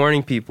respect for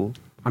morning people.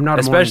 I'm not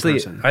Especially, a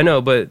morning person. I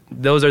know, but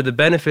those are the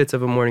benefits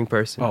of a morning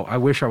person. Oh, I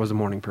wish I was a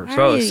morning person.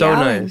 Bro, Why are you so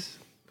yelling? nice.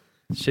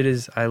 Shit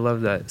is, I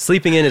love that.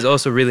 Sleeping in is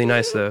also really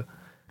nice though.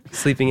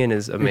 Sleeping in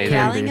is amazing.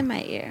 can Yelling be. in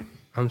my ear.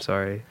 I'm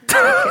sorry.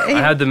 I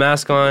had the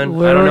mask on.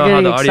 We're I don't know how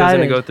getting the audio's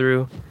gonna excited. go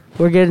through.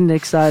 We're getting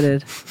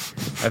excited.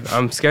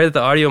 I'm scared that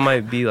the audio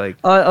might be like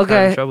Okay.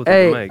 having trouble with the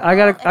Hey, mic. I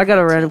got a If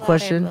you're random too loud, it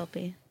question. will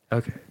be.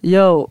 Okay.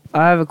 Yo,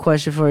 I have a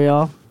question for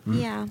y'all.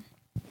 Yeah.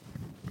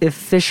 If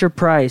Fisher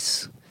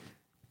Price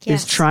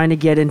Yes. is trying to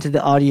get into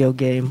the audio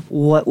game,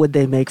 what would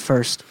they make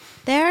first?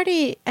 They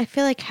already, I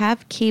feel like,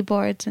 have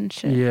keyboards and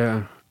shit.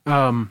 Yeah.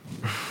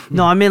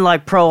 No, I mean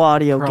like pro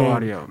audio Pro game.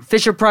 audio.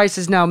 Fisher Price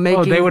is now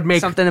making they would make-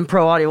 something in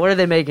pro audio. What are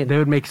they making? They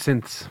would make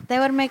synths. They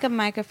would make a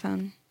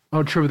microphone.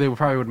 Oh, true. They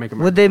probably would make a.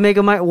 Would they make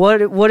a mic?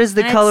 What is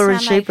the And it'd color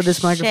and sound shape like of this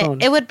shit. microphone?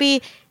 It would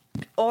be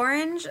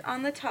orange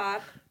on the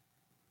top,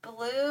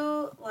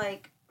 blue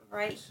like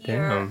right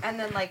here, Damn. and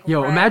then like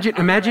Yo, red imagine, on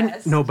the imagine.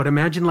 rest. No, but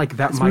imagine like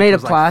that. It's mic made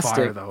was, of like, plastic.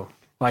 fire, though.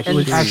 Like And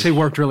it it's- actually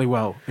worked really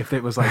well. If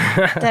it was like,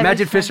 be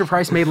imagine fun. Fisher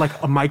Price made like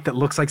a mic that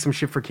looks like some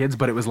shit for kids,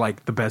 but it was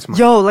like the best mic.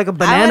 Yo, like a I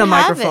banana would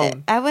have microphone.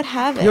 it. I would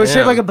have it. Yo, shaped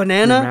Yeah. like a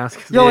banana. Your mask.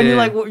 Yo, and you Yeah.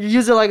 like you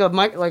use it like a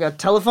mic, like a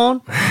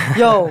telephone.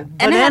 Yo, and it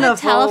banana had a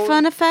phone.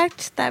 telephone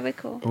effect. That'd be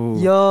cool. Ooh.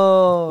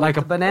 Yo, like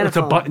a banana. It's a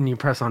phone. button you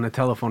press on a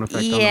telephone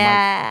effect. Yeah.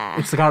 On the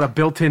mic. It's got a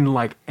built-in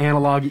like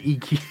analog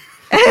EQ.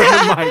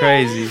 on the mic.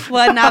 Crazy.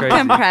 What knob Crazy.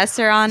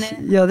 compressor on it?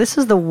 Yo, this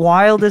is the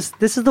wildest.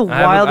 This is the I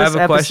have wildest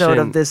a episode question.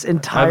 of this I have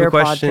entire a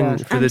question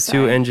podcast. for I'm the sorry.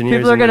 two engineers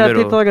People are in the gonna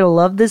middle.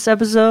 love this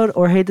episode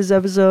or hate this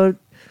episode,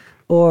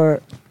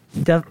 or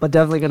but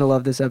definitely gonna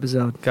love this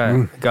episode. Got Stay one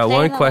in the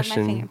light, my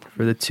question fingerprint.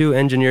 for the two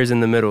engineers in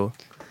the middle.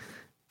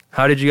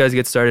 How did you guys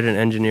get started in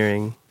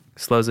engineering?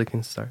 Sloza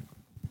can start.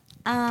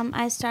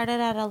 I started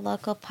at a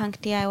local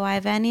punk DIY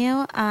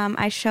venue.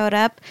 I showed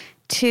up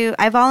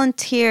I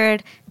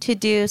volunteered to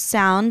do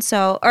sound,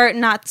 or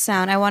not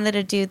sound. I wanted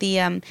to do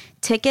the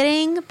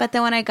ticketing, but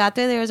then when I got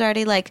there was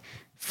already like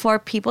 4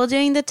 people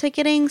doing the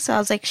ticketing, so I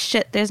was like,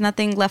 shit, there's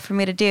nothing left for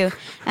me to do.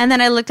 And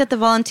then I looked at the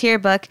volunteer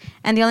book,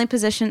 and the only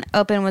position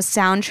open was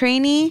sound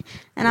trainee,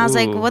 and I was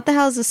like, Ooh. what the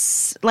hell is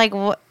this? Like,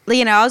 what?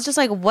 I was just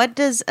like, what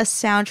does a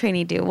sound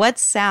trainee do?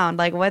 What's sound?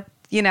 Like, what?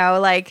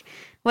 Like,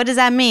 what does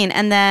that mean?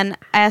 And then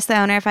I asked the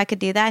owner if I could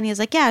do that, and he was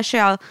like, yeah,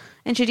 sure, I'll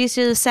introduce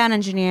you to the sound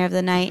engineer of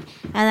the night.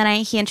 And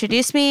then he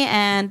introduced me,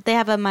 and they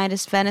have a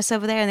Midas Venice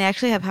over there, and they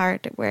actually have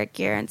hardware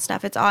gear and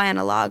stuff. It's all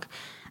analog.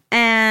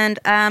 And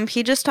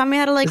he just taught me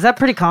how to Is that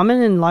pretty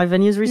common in live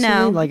venues recently?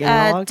 no, like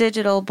analog.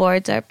 digital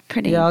boards are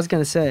pretty Yeah, I was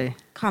gonna say.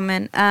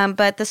 common.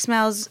 But the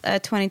Smell's a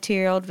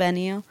 22-year-old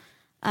venue,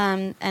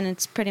 and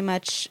it's pretty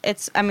much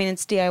it's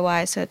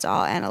DIY, so it's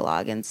all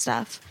analog and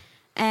stuff.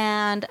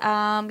 And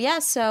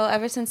so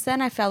ever since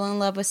then, I fell in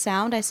love with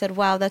sound. I said,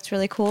 "Wow, that's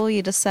really cool.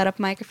 You just set up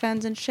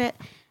microphones and shit."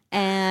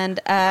 And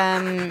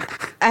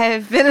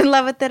I've been in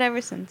love with it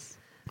ever since.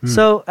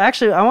 So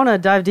actually, I want to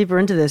dive deeper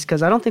into this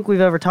because I don't think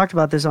we've ever talked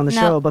about this on the No.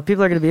 show, but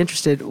people are going to be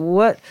interested.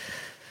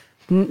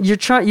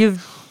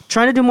 You've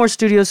trying to do more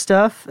studio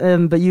stuff,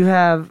 but you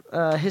have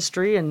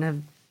history and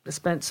have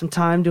spent some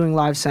time doing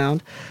live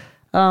sound.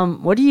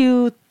 What do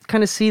you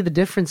kind of see the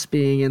difference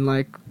being, and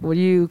like, what do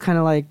you kind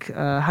of like?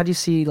 How do you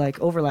see like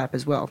overlap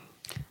as well?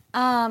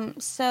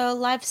 So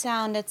live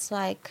sound, it's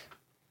like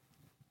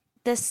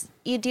this.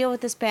 You deal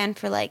with this band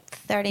for like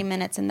 30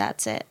 minutes, and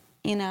that's it.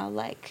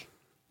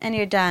 And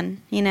you're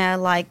done.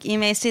 Like you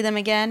may see them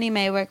again, you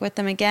may work with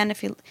them again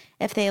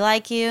if they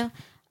like you.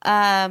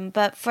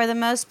 But for the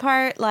most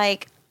part,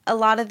 like a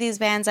lot of these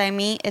bands I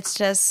meet, it's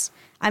just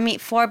I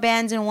meet 4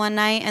 bands in one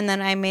night, and then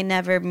I may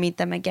never meet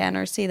them again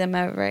or see them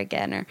ever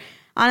again. Or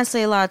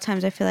honestly, a lot of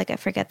times I feel like I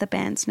forget the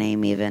band's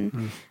name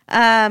even.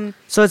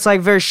 So it's like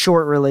very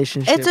short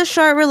relationship. It's a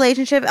short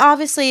relationship.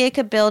 Obviously, it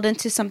could build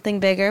into something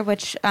bigger,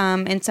 which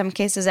in some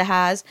cases it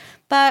has.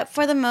 But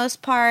for the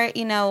most part,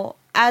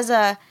 as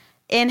a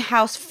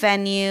in-house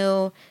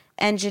venue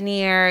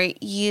engineer,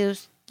 you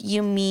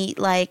meet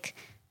like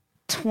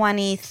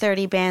 20,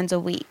 30 bands a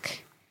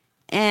week.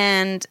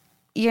 And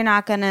you're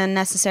not going to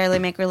necessarily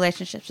make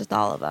relationships with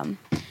all of them.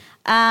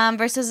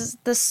 Versus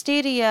the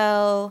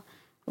studio,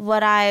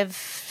 what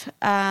I've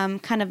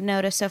kind of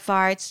noticed so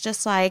far, it's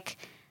just like,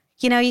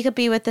 you could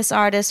be with this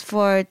artist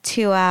for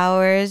 2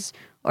 hours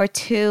or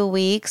 2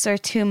 weeks or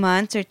 2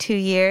 months or 2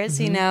 years.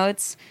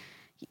 It's,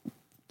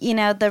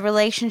 the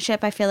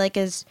relationship I feel like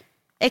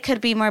it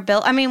could be more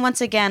built. I mean, once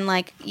again,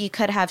 like you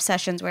could have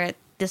sessions where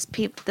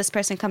this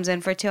person comes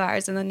in for 2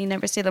 hours and then you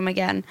never see them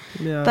again.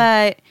 Yeah.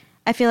 But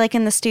I feel like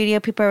in the studio,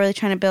 people are really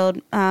trying to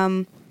build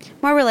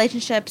more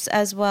relationships,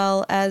 as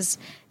well as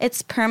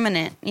it's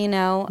permanent.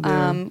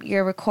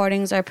 Your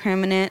recordings are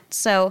permanent.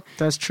 So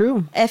That's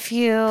true. if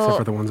you Except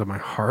for the ones on my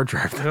hard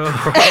drive.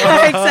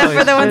 except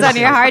for the ones on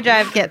your hard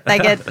drive get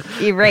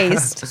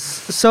erased.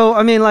 So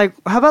I mean, like,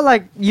 how about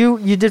like you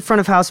did front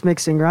of house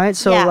mixing, right?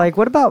 So Yeah. like,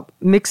 what about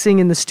mixing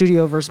in the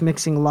studio versus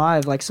mixing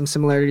live? Like some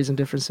similarities and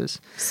differences.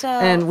 So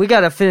And we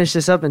got to finish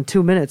this up in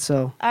 2 minutes.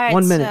 So all right,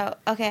 1 minute.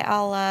 So okay,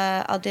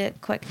 I'll do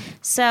it quick.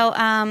 So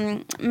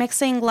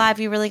mixing live,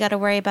 you really got to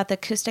worry about the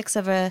acoustics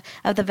of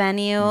the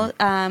venue.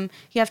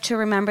 You have to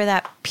remember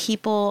that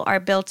people are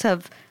built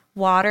of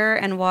water,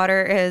 and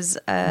water is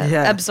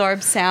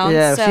absorbed sound.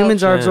 Yeah, so,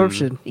 humans are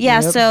absorption.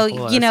 Yeah, Yep. so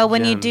Well, you know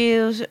that's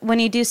a when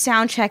you do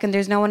sound check and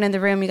there's no one in the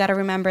room, you got to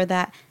remember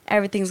that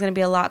everything's going to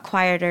be a lot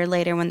quieter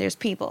later when there's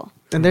people.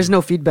 And there's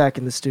no feedback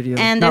in the studio.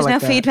 And Not there's like no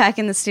that. feedback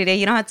in the studio.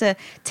 You don't have to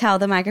tell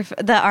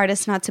the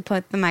artist not to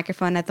put the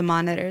microphone at the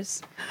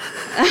monitors.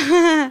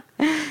 I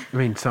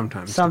mean,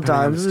 sometimes.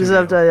 Sometimes, depending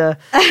on the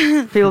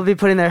studio. people be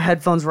putting their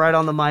headphones right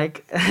on the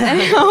mic.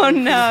 Oh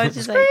no, it's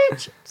just like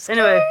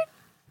Anyway,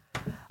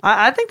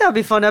 I think that would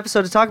be a fun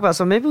episode to talk about.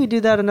 So maybe we do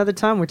that another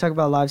time. We talk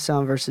about live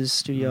sound versus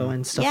studio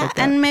and stuff yeah, like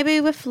that. and maybe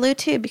with Lou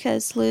too,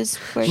 because Lou's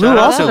Lou Shout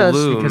out also to does.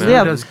 Lou, Because man. Lou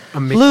Yeah. does a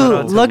mix Lou,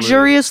 of all.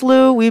 luxurious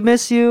Lou, we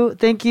miss you.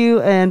 Thank you,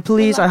 and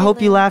please, I love you,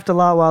 hope you Lou. laughed a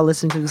lot while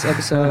listening to this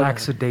episode.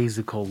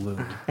 Lackadaisical Lou.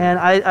 And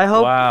I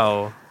hope,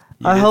 Wow.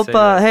 You I did hope. say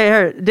that.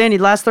 Hey, Danny,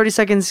 last 30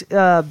 seconds.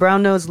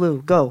 Brown nose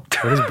Lou, go.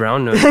 What is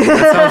brown nose?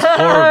 That sounds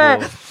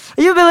horrible.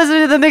 You've been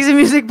listening to the Mixing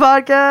Music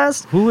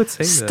Podcast. Who would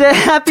say Stay that?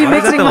 happy Why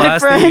is that mixing, the my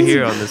last thing you friends,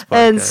 hear on this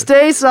and podcast?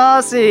 stay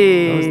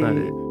saucy. That was not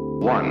it.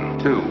 1,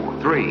 2,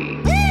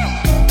 3.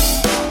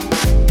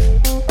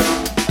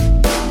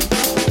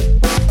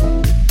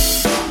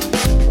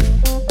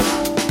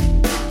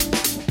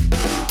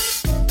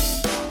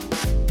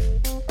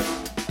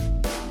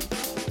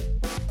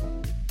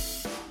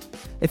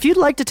 If you'd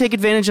like to take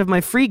advantage of my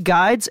free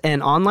guides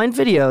and online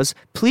videos,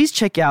 please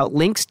check out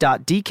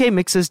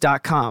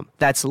links.dkmixes.com.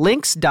 That's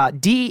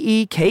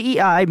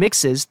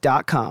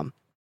links.dekeimixes.com.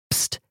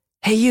 Psst.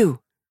 Hey you.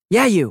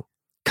 Yeah, you.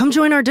 Come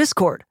join our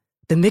Discord.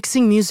 The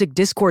Mixing Music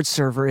Discord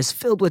server is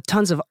filled with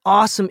tons of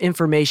awesome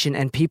information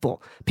and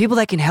people. People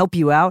that can help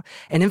you out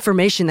and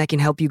information that can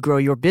help you grow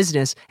your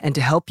business and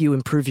to help you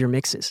improve your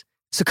mixes.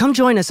 So come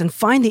join us and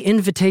find the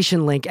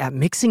invitation link at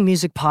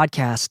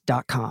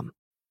mixingmusicpodcast.com.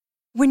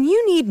 When you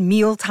need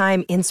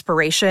mealtime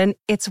inspiration,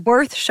 it's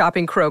worth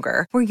shopping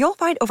Kroger, where you'll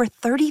find over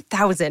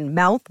 30,000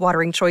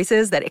 mouth-watering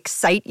choices that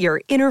excite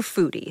your inner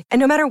foodie. And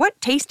no matter what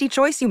tasty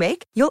choice you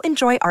make, you'll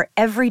enjoy our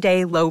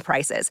everyday low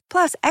prices,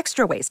 plus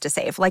extra ways to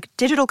save, like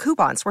digital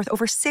coupons worth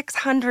over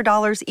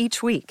 $600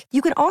 each week.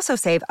 You can also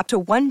save up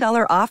to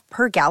 $1 off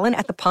per gallon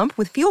at the pump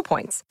with fuel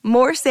points.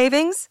 More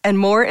savings and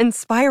more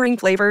inspiring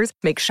flavors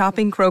make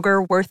shopping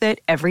Kroger worth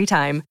it every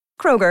time.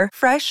 Kroger,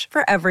 fresh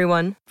for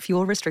everyone.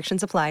 Fuel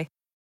restrictions apply.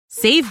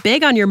 Save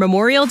big on your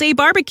Memorial Day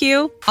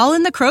barbecue, all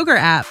in the Kroger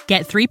app.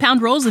 Get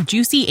 3-pound rolls of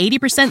juicy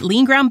 80%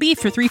 lean ground beef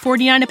for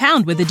 $3.49 a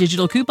pound with a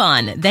digital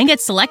coupon. Then get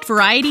select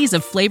varieties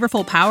of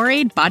flavorful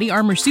Powerade, Body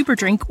Armor Super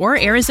Drink, or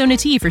Arizona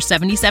tea for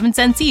 77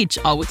 cents each,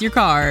 all with your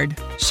card.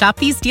 Shop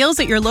these deals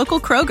at your local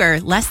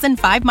Kroger, less than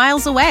 5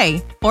 miles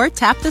away. Or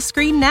tap the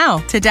screen now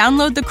to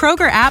download the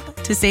Kroger app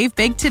to save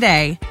big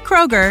today.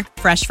 Kroger,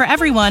 fresh for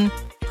everyone.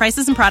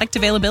 Prices and product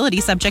availability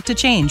subject to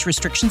change.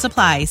 Restrictions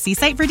apply. See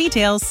site for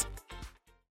details.